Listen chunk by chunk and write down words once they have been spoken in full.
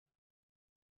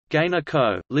Gaina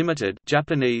Co., Limited,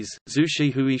 Japanese,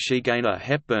 Zushi Huishi Gaina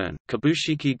Hepburn,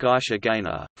 Kabushiki Gaisha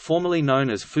Gaina, formerly known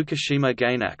as Fukushima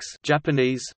Gainax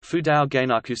Japanese, Fudao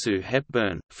Gainakusu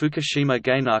Hepburn, Fukushima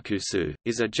Gainakusu,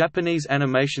 is a Japanese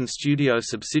animation studio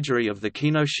subsidiary of the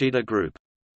Kinoshita Group.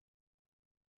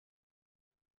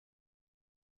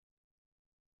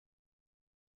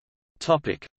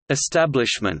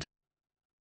 Establishment.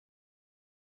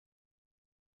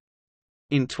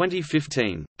 In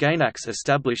 2015, Gainax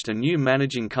established a new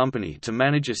managing company to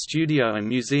manage a studio and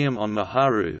museum on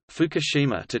Maharu,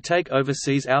 Fukushima to take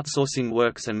overseas outsourcing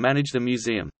works and manage the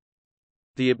museum.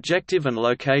 The objective and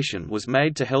location was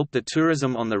made to help the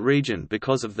tourism on the region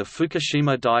because of the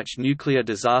Fukushima Daiichi nuclear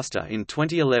disaster in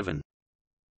 2011.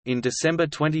 In December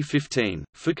 2015,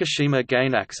 Fukushima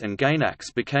Gainax and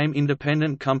Gainax became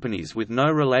independent companies with no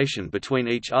relation between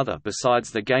each other besides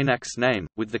the Gainax name,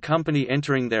 with the company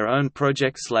entering their own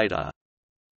projects later.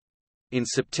 In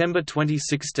September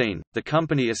 2016, the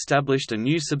company established a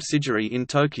new subsidiary in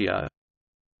Tokyo.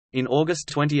 In August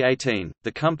 2018,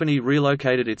 the company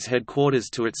relocated its headquarters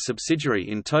to its subsidiary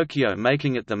in Tokyo,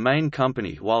 making it the main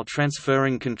company while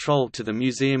transferring control to the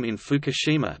museum in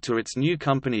Fukushima to its new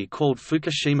company called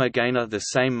Fukushima Gaina the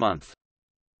same month.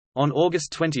 On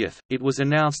August 20, it was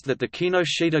announced that the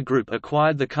Kinoshita Group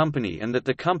acquired the company and that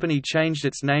the company changed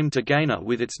its name to Gaina,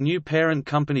 with its new parent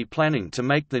company planning to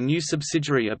make the new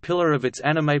subsidiary a pillar of its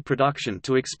anime production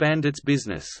to expand its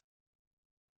business.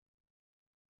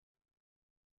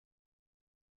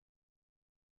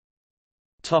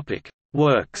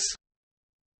 Works.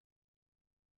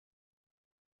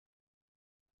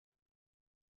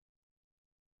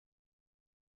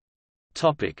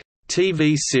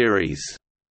 TV series.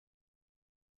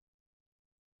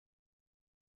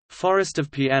 Forest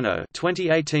of Piano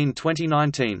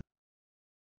 2018-2019,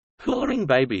 Hularing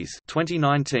Babies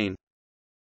 2019,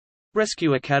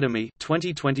 Rescue Academy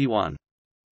 2021.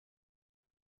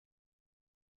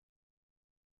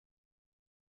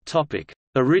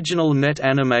 Original net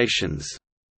animations.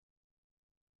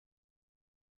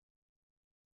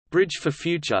 Bridge for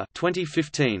Future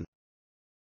 2015,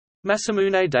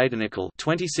 Masamune Daidanical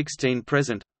 2016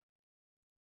 present,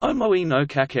 Omoi no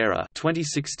Kakera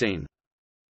 2016,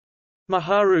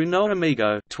 Maharu no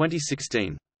Amigo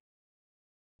 2016,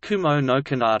 Kumo no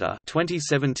Kanata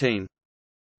 2017,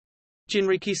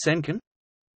 Jinriki Senkan,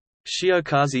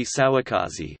 Shiokaze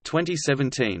Sawakaze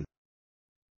 2017,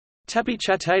 Tabi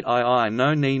Chatate II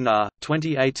no Ni Na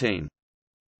 2018.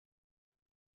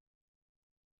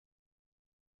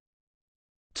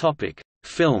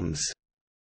 Films.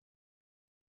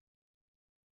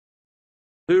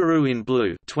 Uru in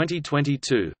Blue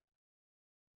 2022,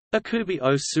 Akubi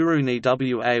o Suru ni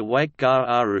wa Wake Gar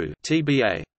Aru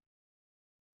TBA,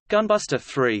 Gunbuster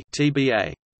 3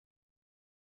 TBA,